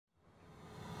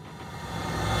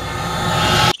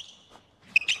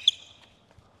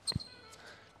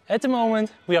At the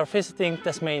moment we are visiting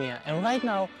Tasmania and right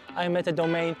now I am at the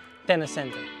Domain Tennis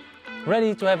Center.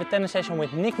 Ready to have a tennis session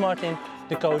with Nick Martin,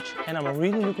 the coach, and I'm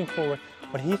really looking forward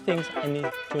what he thinks I need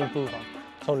to improve on.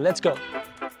 So let's go!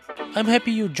 I'm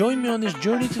happy you joined me on this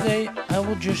journey today. I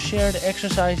will just share the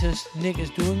exercises Nick is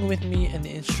doing with me and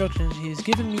the instructions he has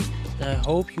given me, and I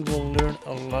hope you will learn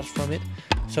a lot from it.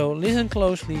 So listen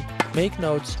closely, make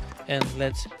notes, and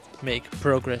let's make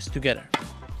progress together.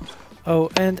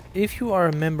 Oh, and if you are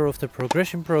a member of the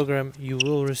progression program, you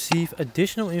will receive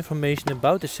additional information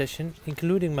about the session,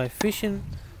 including my vision,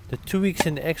 the 2 weeks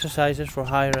in the exercises for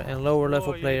higher and lower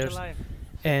level players,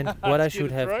 and what I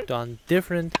should have done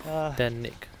different than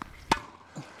Nick.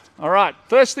 All right,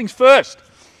 first things first.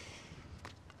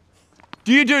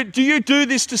 Do you do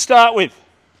this to start with?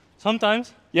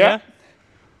 Sometimes. Yeah?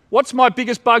 What's my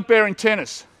biggest bugbear in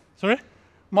tennis? Sorry?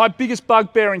 My biggest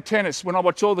bugbear in tennis when I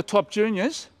watch all the top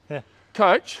juniors,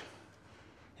 coach.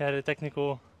 Yeah, the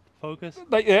technical focus.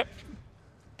 They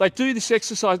do this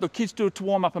exercise, the kids do it to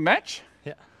warm up a match.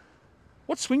 Yeah.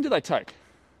 What swing do they take?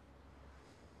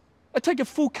 They take a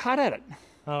full cut at it.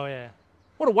 Oh yeah.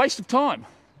 What a waste of time.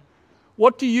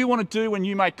 What do you want to do when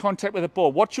you make contact with a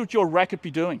ball? What should your racket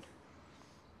be doing?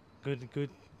 Good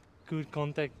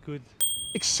contact, good.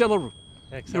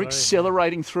 You're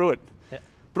accelerating through it. Yeah.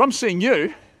 But I'm seeing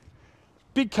you,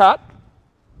 big cut,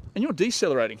 and you're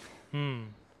decelerating.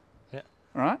 Yeah.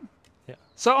 All right? Yeah.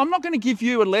 So I'm not going to give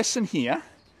you a lesson here,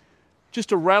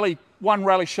 just one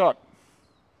rally shot.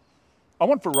 I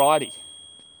want variety.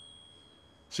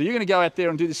 So you're going to go out there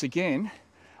and do this again.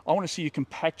 I want to see you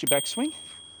compact your backswing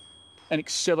and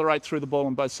accelerate through the ball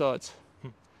on both sides.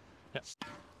 Yes.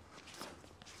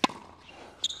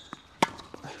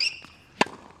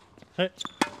 Hey.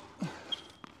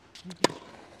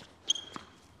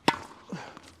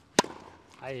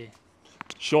 Aye.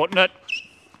 Shorten it.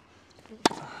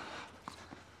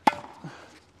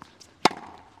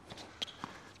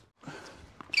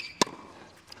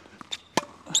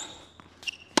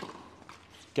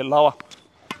 Get lower.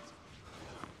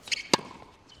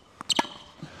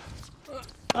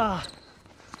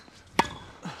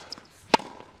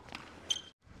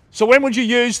 So when would you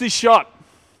use this shot?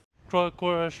 Short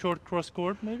cross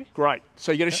court maybe? Great.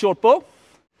 So you get a short ball?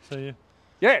 So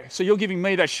so you're giving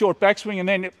me that short backswing and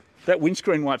then that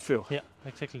windscreen won't fill. Yeah,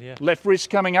 exactly, yeah. Left wrist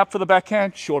coming up for the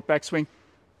backhand, short backswing,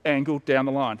 angle down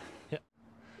the line. Yeah.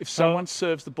 If someone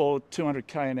serves the ball at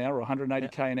 200k an hour or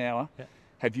 180k an hour,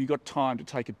 have you got time to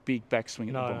take a big backswing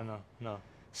at the ball? No.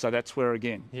 So that's where,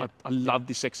 again, I love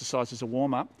this exercise as a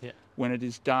warm-up when it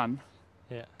is done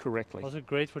correctly. Also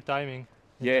great for timing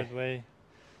in that way.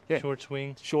 Short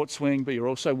swing. Short swing, but you're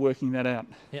also working that out.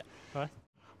 Yeah, right.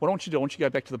 What I want you to do, I want you to go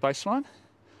back to the baseline.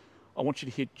 I want you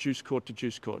to hit juice court to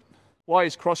juice court. Why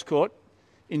is cross court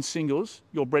in singles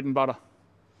your bread and butter?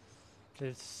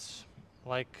 It's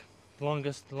like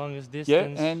longest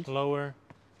distance, and lower.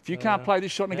 If you can't play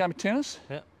this shot in a game of tennis,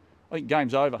 I think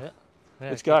game's over.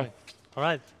 Let's exactly. go. All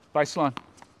right. Baseline.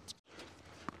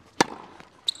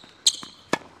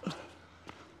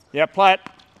 Yeah, play it.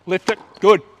 Lift it.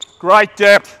 Good. Great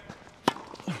depth.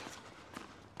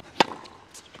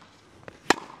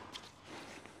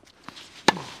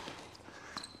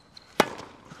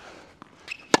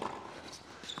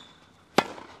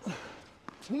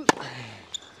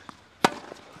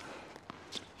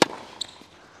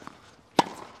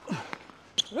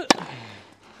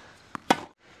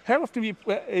 How often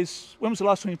when was the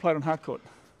last time you played on hard court?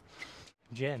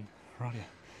 Jen. Right,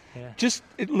 yeah. Just,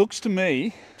 it looks to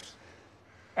me,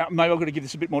 maybe I've got to give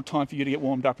this a bit more time for you to get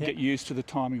warmed up and get used to the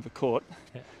timing of the court,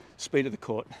 speed of the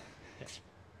court.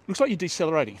 Looks like you're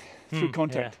decelerating through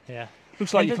contact. Yeah.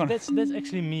 Looks like you kind of... That's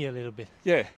actually me a little bit.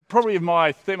 Yeah, probably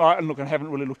my theme, look, I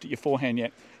haven't really looked at your forehand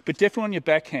yet, but definitely on your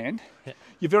backhand,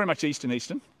 you're very much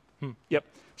eastern. Yep.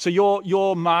 So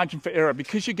your margin for error,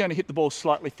 because you're going to hit the ball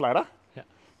slightly flatter,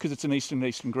 because it's an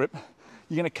eastern grip,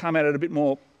 you're going to come at it a bit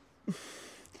more.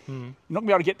 You're not going to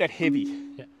be able to get that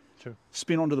heavy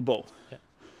spin onto the ball.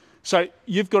 So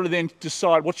you've got to then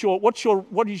decide what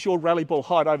is your rally ball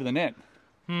height over the net.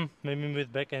 Maybe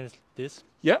with backhand this.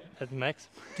 At max.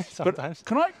 Sometimes.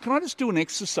 But can I just do an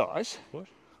exercise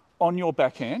on your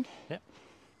backhand?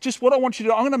 Just what I want you to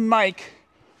do. I'm going to make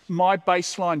my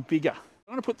baseline bigger.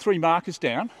 I'm going to put 3 markers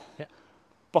down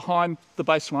behind the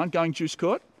baseline, going juice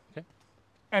court.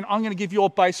 And I'm going to give your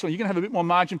baseline. You're going to have a bit more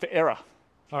margin for error.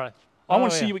 All right. I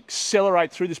want to see you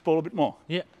accelerate through this ball a bit more.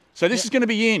 So this is going to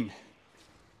be in.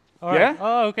 All right.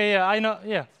 Oh, okay. Yeah, I know.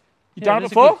 Yeah. You done it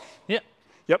before? Yep.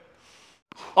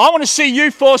 I want to see you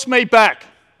force me back.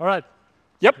 All right.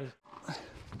 Yep.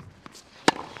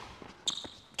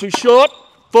 Too short.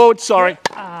 Forward, sorry.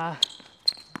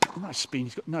 No spin,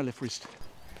 he's got no left wrist.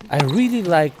 I really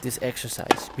like this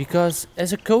exercise because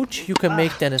as a coach you can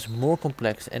make tennis more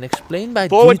complex and explain by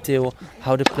detail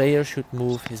how the player should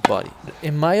move his body.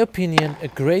 In my opinion, a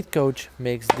great coach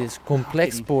makes this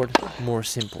complex sport more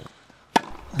simple.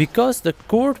 Because the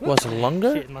court was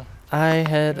longer, I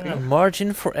had a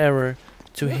margin for error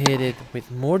to hit it with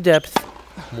more depth,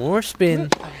 more spin,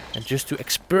 and just to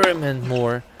experiment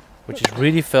more, which is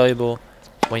really valuable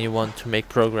when you want to make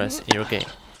progress in your game.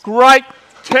 Great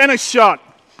tennis shot.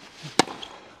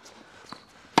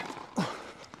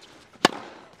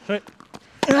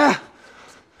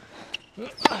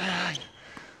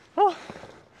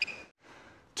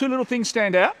 Two little things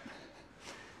stand out.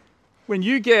 When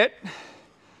you get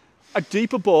a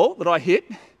deeper ball that I hit,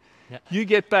 you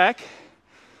get back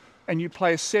and you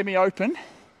play a semi-open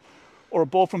or a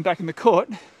ball from back in the court,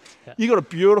 you got a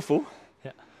beautiful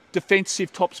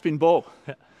defensive topspin ball,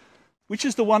 which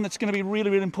is the one that's going to be really,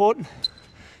 really important.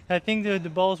 I think the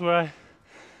balls were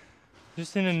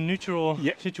just in a neutral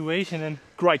situation and...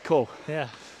 Great call. Yeah.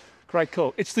 Great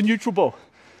call. It's the neutral ball.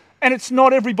 And it's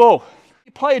not every ball.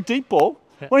 You play a deep ball,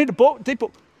 when you hit a ball, deep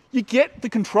ball, you get the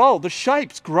control, the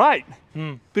shape's great,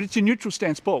 but it's your neutral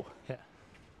stance ball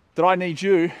that I need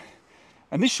you,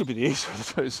 and this should be the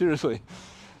easiest too, seriously,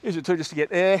 is it too, just to get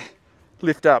there,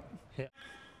 lift up. Yeah.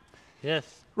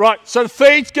 Yes. Right, so the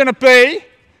feed's going to be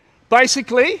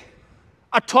basically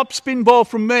a top spin ball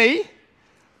from me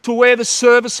to where the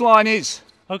service line is.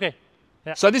 Okay.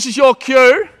 Yeah. So this is your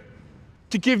cue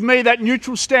to give me that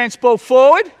neutral stance ball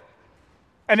forward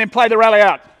and then play the rally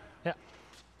out. Yeah.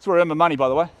 That's where I earn my money, by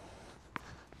the way.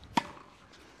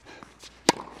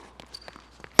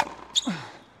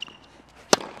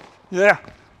 Yeah.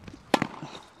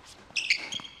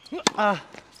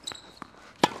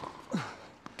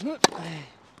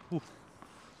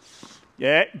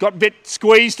 Yeah, got a bit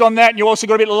squeezed on that, and you also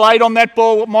got a bit late on that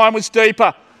ball. Mine was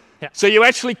deeper. Yeah. So you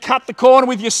actually cut the corner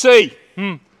with your C.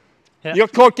 Yeah. You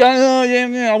got caught going, oh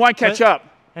yeah, I won't catch up.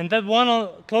 And that one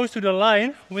close to the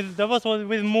line, that was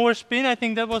with more spin. I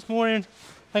think that was more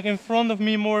in front of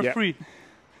me, more free.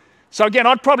 So again,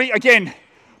 I'd probably,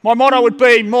 my motto would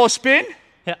be more spin,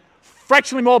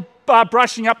 fractionally more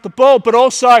brushing up the ball, but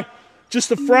also just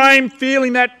the frame,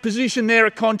 feeling that position there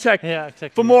at contact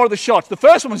for more of the shots. The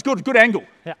first one was good angle.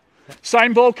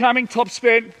 Same ball coming, top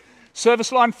spin,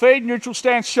 service line feed, neutral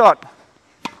stance shot.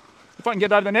 If I can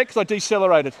get over the net because I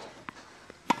decelerated.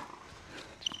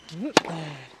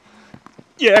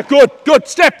 Yeah, good,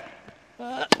 step.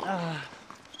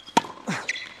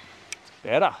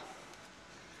 Better.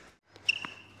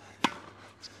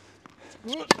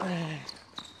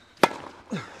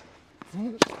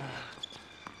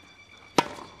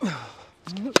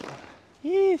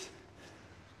 Yes.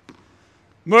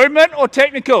 Movement or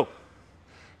technical?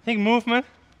 I think movement.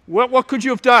 What could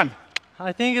you have done?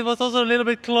 I think it was also a little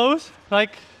bit close,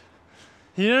 like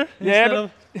here instead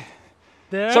of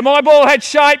there. So my ball had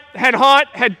shape, had height,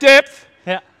 had depth.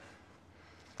 Yeah.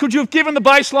 Could you have given the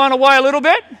baseline away a little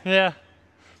bit? Yeah.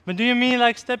 But do you mean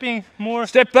like stepping more?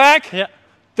 Step back? Yeah.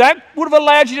 That would have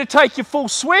allowed you to take your full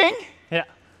swing. Yeah.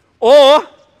 Or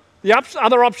the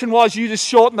other option was you just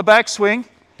shorten the backswing.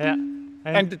 Yeah.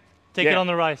 And take it on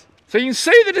the rise. So you can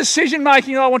see the decision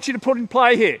making that I want you to put in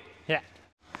play here. Yeah.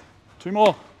 Two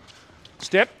more.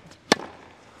 Step.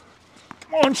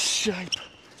 Come on, shape.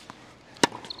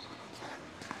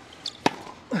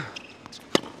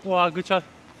 Wow, good shot.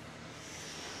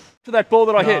 To that ball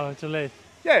that I hit. No, too late.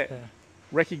 Yeah.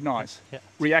 Recognise.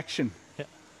 Reaction. Yeah.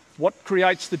 What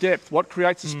creates the depth? What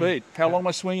creates the speed? How long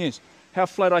my swing is? How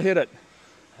flat I hit it?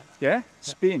 Yeah?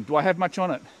 Spin. Do I have much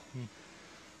on it?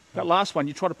 That last one,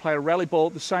 you try to play a rally ball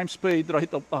at the same speed that I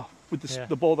hit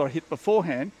the ball that I hit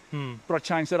beforehand, but I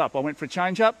changed that up. I went for a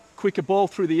change up, quicker ball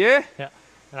through the air. Yeah.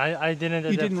 And I didn't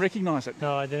adapt. You didn't recognise it.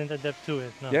 No, I didn't adapt to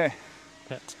it. No. Yeah.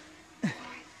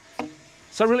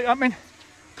 So really, I mean,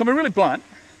 to be really blunt,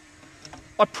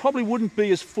 I probably wouldn't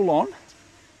be as full on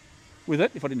with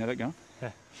it if I didn't have that going.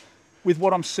 With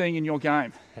what I'm seeing in your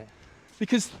game.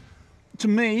 Because to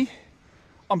me,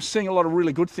 I'm seeing a lot of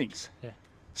really good things.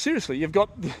 Seriously, you've got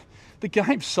the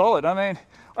game's solid. I mean,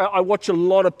 I watch a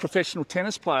lot of professional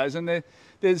tennis players and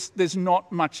there's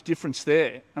not much difference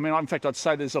there. I mean, in fact, I'd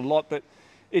say there's a lot, but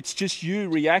it's just you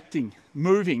reacting,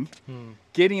 moving,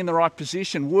 getting in the right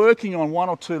position, working on one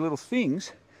or two little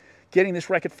things, getting this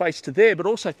racket face to there, but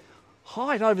also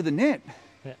height over the net.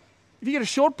 If you get a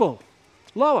short ball,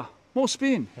 lower, more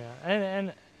spin.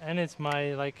 And it's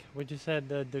my, like what you said,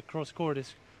 the cross court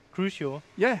is crucial.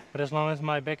 Yeah. But as long as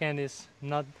my backhand is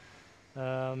not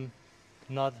heavy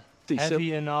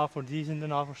enough or decent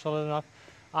enough or solid enough,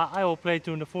 I will play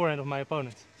to the forehand of my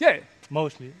opponents. Yeah.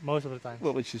 Mostly, most of the time.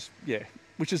 Well, which is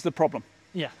the problem.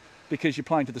 Yeah. Because you're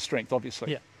playing to the strength,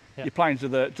 obviously. Yeah. Yeah. You're playing to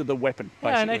the weapon,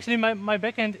 basically. Yeah, and actually my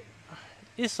backhand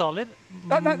is solid.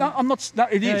 No, I'm not. No,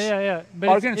 it is. Yeah.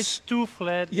 But it's too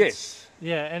flat. Yes.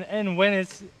 And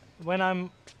when I'm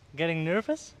getting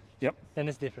nervous, yep, then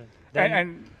it's different. Then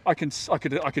and I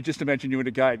could just imagine you in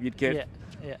a game. You'd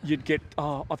get.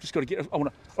 Oh, I've just got to get. All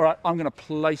right, I'm going to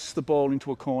place the ball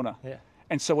into a corner. Yeah.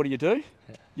 And so what do?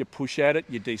 Yeah. You push at it,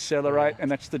 you decelerate, and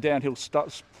that's the downhill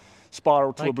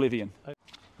spiral to oblivion.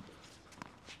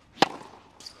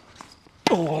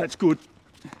 Oh, that's good.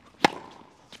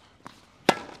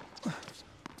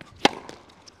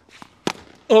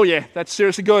 Oh yeah, that's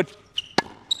seriously good.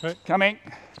 Right. Coming.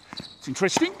 It's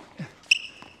interesting.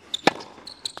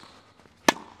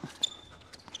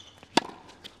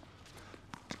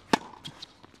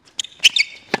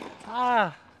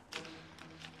 Ah.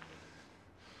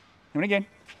 And again.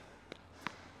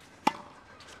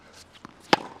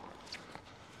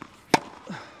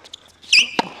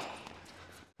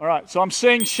 All right, so I'm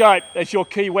seeing shape as your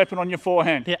key weapon on your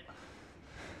forehand. Yeah.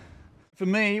 For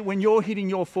me, when you're hitting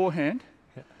your forehand,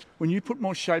 when you put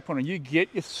more shape on it, you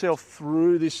get yourself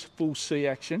through this full C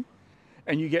action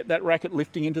and you get that racket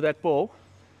lifting into that ball.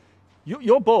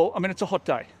 Your ball, I mean, it's a hot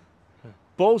day.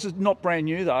 Balls is not brand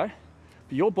new though,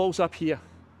 but your ball's up here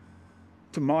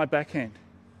to my backhand.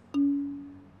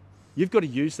 You've got to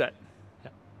use that.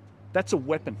 Yeah. That's a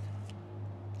weapon.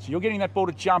 So you're getting that ball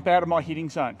to jump out of my hitting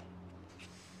zone.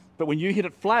 But when you hit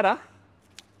it flatter,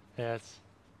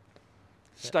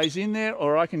 stays in there,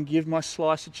 or I can give my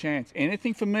slice a chance.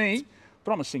 Anything for me,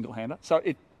 but I'm a single-hander, so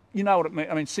you know what it means.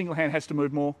 I mean, single-hand has to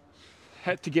move more,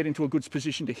 to get into a good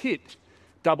position to hit.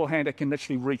 Double-hander can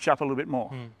actually reach up a little bit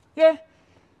more. Yeah,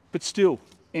 but still,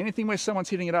 anything where someone's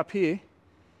hitting it up here,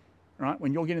 right,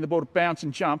 when you're getting the ball to bounce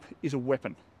and jump, is a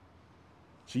weapon.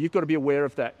 So you've got to be aware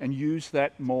of that and use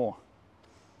that more.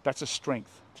 That's a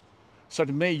strength. So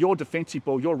to me, your defensive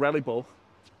ball, your rally ball,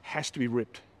 has to be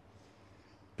ripped.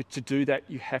 But to do that,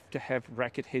 you have to have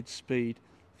racket head speed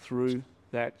through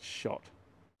that shot.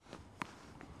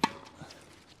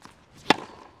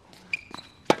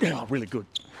 Yeah, really good.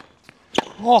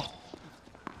 Oh.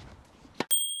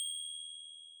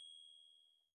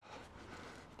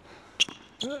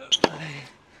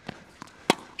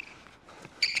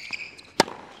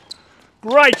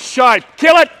 Great shape.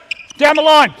 Kill it. Down the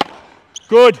line.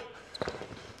 Good.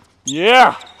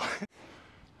 Yeah.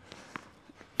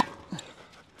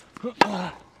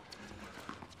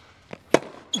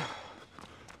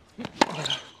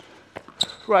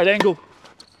 Great angle.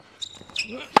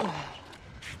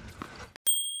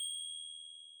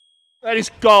 That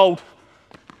is gold.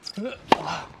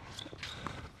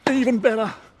 Even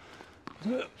better.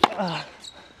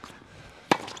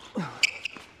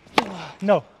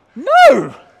 No.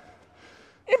 No!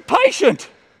 Impatient.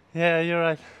 Yeah, you're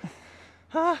right.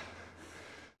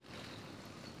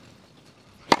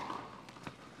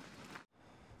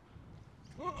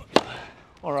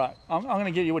 All right, I'm going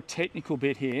to give you a technical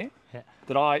bit here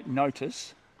that I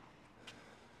notice.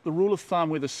 The rule of thumb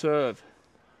with a serve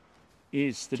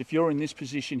is that if you're in this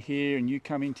position here and you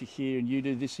come into here and you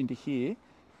do this into here,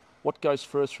 what goes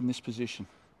first from this position?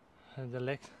 The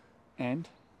legs. And?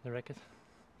 The racket,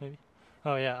 maybe.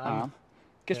 Oh yeah.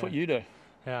 Guess what you do?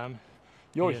 Yeah,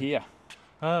 You're here.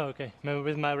 Oh, okay. Maybe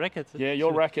with my racket. Yeah,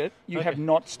 your racket. You have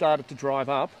not started to drive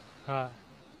up. Ah.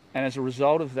 And as a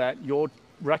result of that, your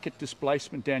racket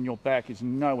displacement down your back is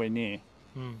nowhere near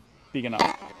big enough.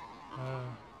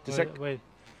 Wait.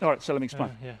 All right, so let me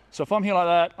explain. Yeah. So if I'm here like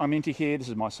that, I'm into here. This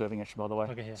is my serving action, by the way.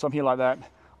 Okay, yeah. So I'm here like that.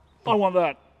 I want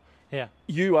that. Yeah.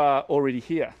 You are already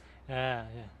here. Yeah.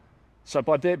 So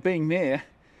by being there,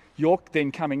 you're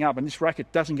then coming up, and this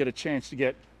racket doesn't get a chance to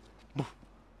get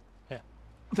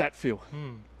that feel.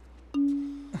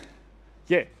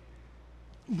 Yeah.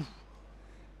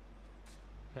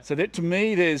 So that to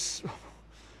me,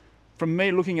 from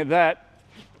me looking at that,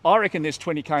 I reckon there's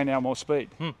 20k an hour more speed.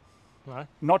 Right.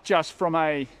 Not just from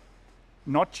a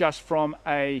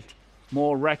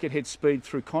more racket head speed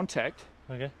through contact,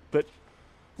 but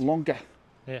longer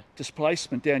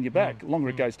displacement down your back. The longer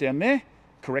it goes down there,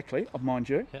 correctly, mind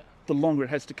you, the longer it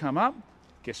has to come up.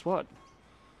 Guess what?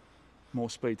 More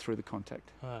speed through the contact.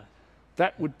 Right.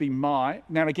 That would be my.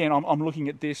 Now again, I'm looking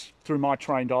at this through my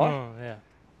trained eye. Oh, yeah.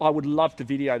 I would love to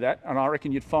video that, and I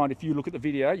reckon you'd find if you look at the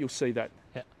video, you'll see that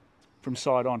from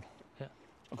side on. Yeah.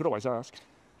 I could always ask.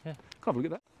 Yeah. Come have a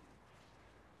look at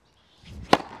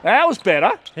that. That was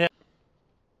better. Yeah.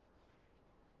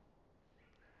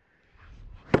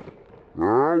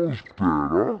 That was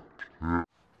better.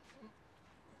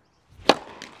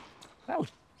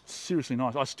 seriously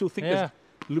nice. I still think there's a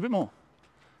little bit more.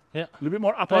 Yeah. A little bit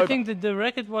more up But over. I think that the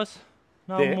racket was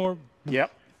now There. more...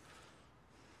 Yep.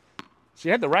 So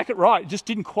you had the racket right, it just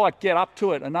didn't quite get up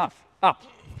to it enough. Up.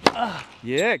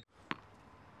 Yeah.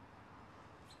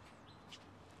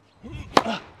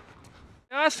 I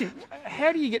asked him,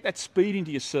 how do you get that speed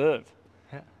into your serve?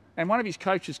 Yeah. And one of his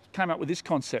coaches came up with this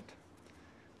concept.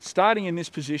 Starting in this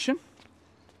position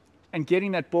and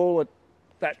getting that ball at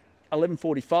that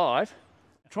 11:45,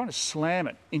 trying to slam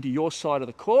it into your side of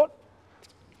the court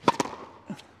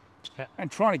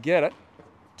and trying to get it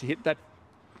to hit that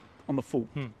on the full.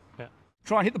 Yeah.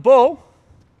 Try and hit the ball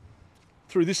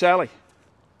through this alley.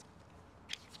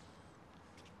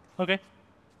 Okay.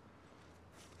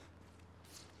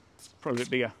 Probably a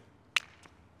bit bigger.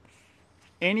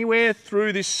 Anywhere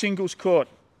through this singles court.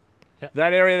 Yeah.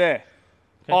 That area there.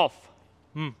 Okay. Off.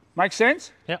 Make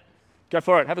sense? Yeah. Go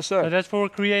for it. Have a serve. So that's for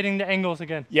creating the angles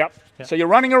again. Yep. Yeah. So you're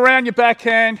running around your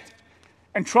backhand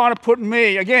and trying to put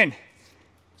me, again,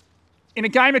 in a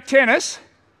game of tennis,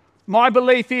 my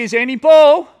belief is any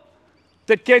ball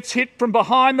that gets hit from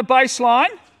behind the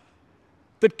baseline,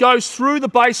 that goes through the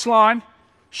baseline,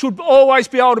 should always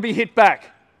be able to be hit back.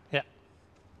 Yeah.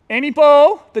 Any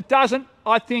ball that doesn't,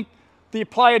 I think the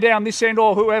player down this end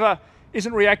or whoever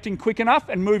isn't reacting quick enough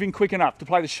and moving quick enough to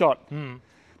play the shot.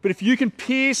 But if you can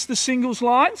pierce the singles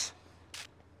lines,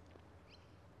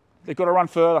 they've got to run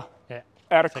further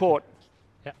out of court.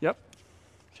 Yeah. Yep.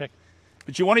 Check.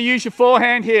 But you want to use your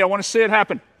forehand here. I want to see it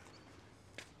happen.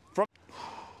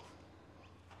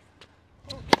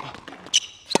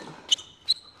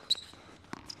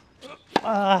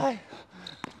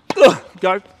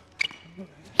 Go.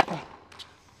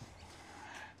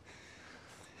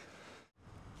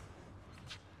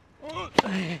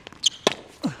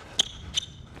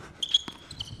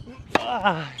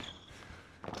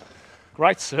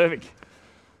 Great serving.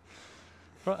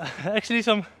 Actually,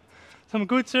 some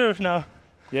good serve now.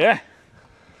 Yeah.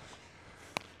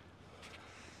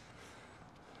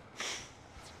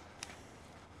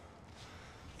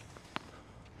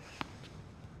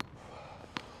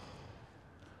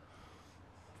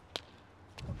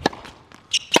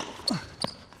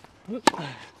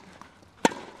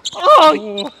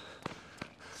 Oh!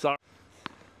 Sorry.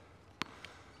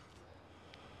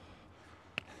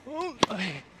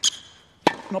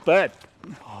 Not bad.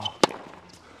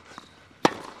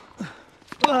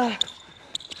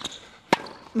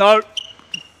 No.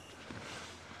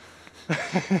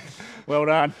 Well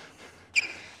done.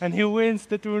 And he wins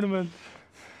the tournament.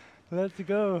 Let's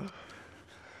go.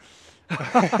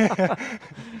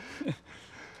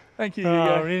 Thank you, Oh,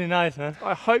 Hugo. really nice, man.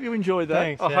 I hope you enjoyed that.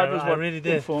 Thanks, I yeah, hope it was I really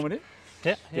did. informative.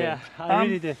 Yeah, I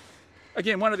really did.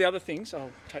 Again, one of the other things,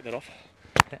 I'll take that off,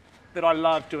 that I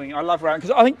love doing, I love running,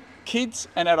 because I think kids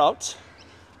and adults,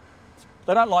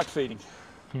 they don't like feeding.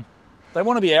 They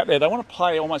want to be out there. They want to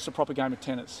play almost a proper game of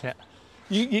tennis. Yeah.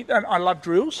 And I love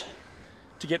drills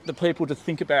to get the people to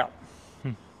think about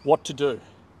what to do.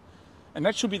 And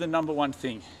that should be the number one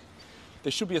thing.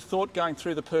 There should be a thought going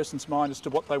through the person's mind as to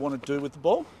what they want to do with the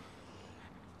ball.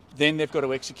 Then they've got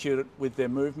to execute it with their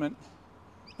movement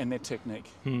and their technique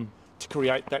to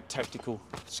create that tactical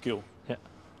skill. Yeah.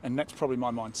 And that's probably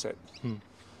my mindset.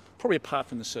 Probably apart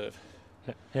from the serve.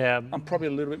 Yeah. I'm probably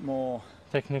a little bit more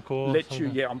Technical.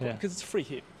 because it's a free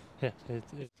hit. Yeah.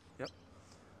 Yep.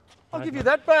 I'll give you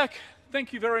that back.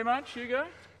 Thank you very much, Hugo.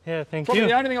 Yeah, thank Probably you.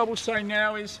 the only thing I will say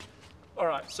now is, all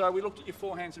right, so we looked at your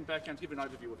forehands and backhands, give an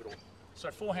overview of it all. So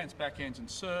forehands, backhands and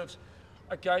serves.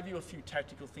 I gave you a few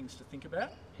tactical things to think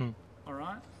about, all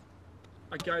right?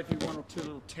 I gave you one or two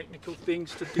little technical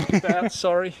things to think about,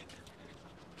 sorry.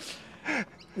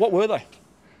 What were they?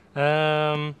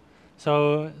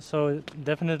 So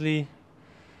definitely,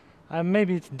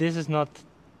 maybe this is not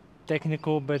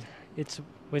technical, but it's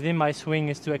within my swing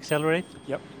is to accelerate.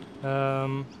 Yep.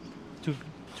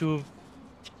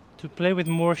 To play with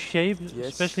more shape, Yes.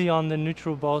 especially on the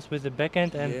neutral balls with the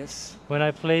backhand. And Yes. when I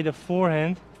play the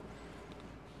forehand,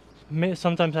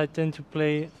 sometimes I tend to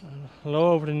play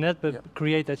low over the net, but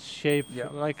create that shape,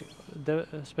 like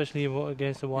especially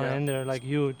against the one-hander, like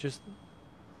you, just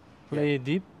play it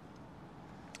deep.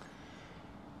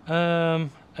 A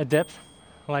depth,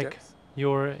 like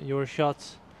your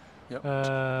shots. Yep.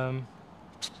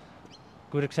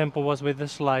 Good example was with the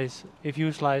slice. If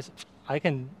you slice, I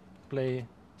can play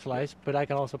slice, but I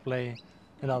can also play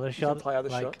another shot. You can play other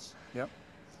shots. Yep.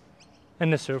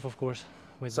 And the serve, of course.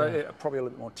 With So probably a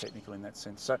little bit more technical in that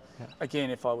sense. So again,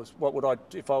 if I was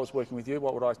working with you,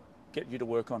 what would I get you to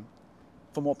work on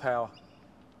for more power?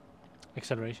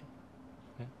 Acceleration.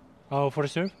 Yeah. Oh, for the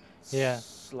serve? Yeah.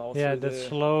 Slower Yeah, through that's the...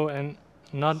 slow and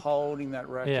Not holding that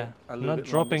racket a little bit not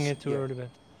dropping longer. it too early. But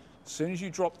As soon as you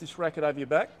drop this racket over your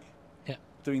back,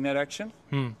 doing that action,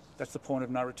 that's the point of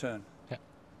no return.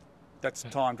 That's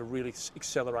time to really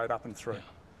accelerate up and through.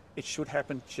 It should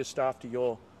happen just after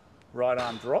your right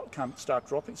arm starts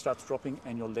dropping,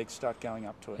 and your legs start going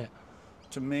up to it.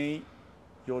 To me,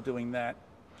 you're doing that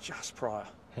just prior,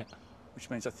 which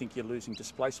means I think you're losing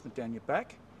displacement down your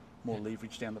back, more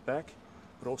leverage down the back,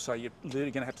 but also you're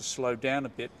literally going to have to slow down a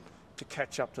bit to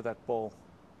catch up to that ball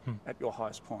at your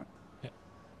highest point.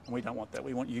 And we don't want that.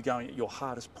 We want you going at your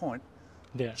hardest point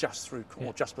just through,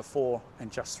 or just before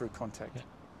and just through contact.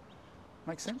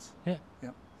 Make sense? Yeah.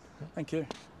 Thank you.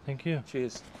 Thank you.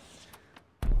 Cheers.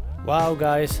 Wow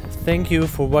guys, thank you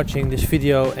for watching this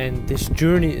video, and this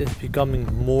journey is becoming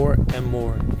more and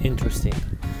more interesting.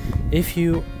 If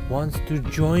you want to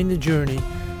join the journey,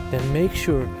 then make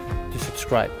sure to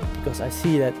subscribe, because I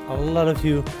see that a lot of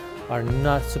you are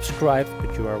not subscribed,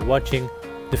 but you are watching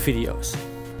the videos.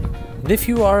 And if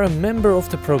you are a member of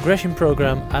the progression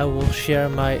program, I will share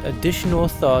my additional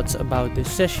thoughts about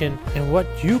this session and what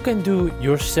you can do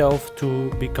yourself to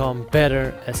become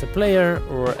better as a player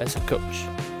or as a coach.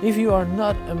 If you are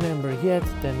not a member yet,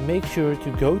 then make sure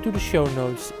to go to the show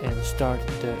notes and start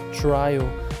the trial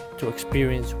to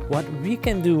experience what we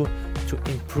can do to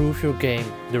improve your game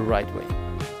the right way.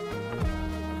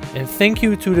 And thank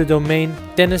you to the Domain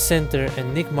Tennis Center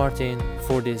and Nick Martin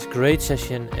for this great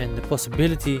session and the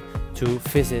possibility to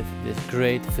visit this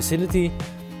great facility.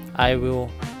 I will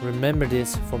remember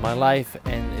this for my life,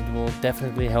 and it will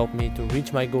definitely help me to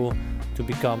reach my goal to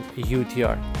become a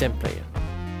UTR 10 player.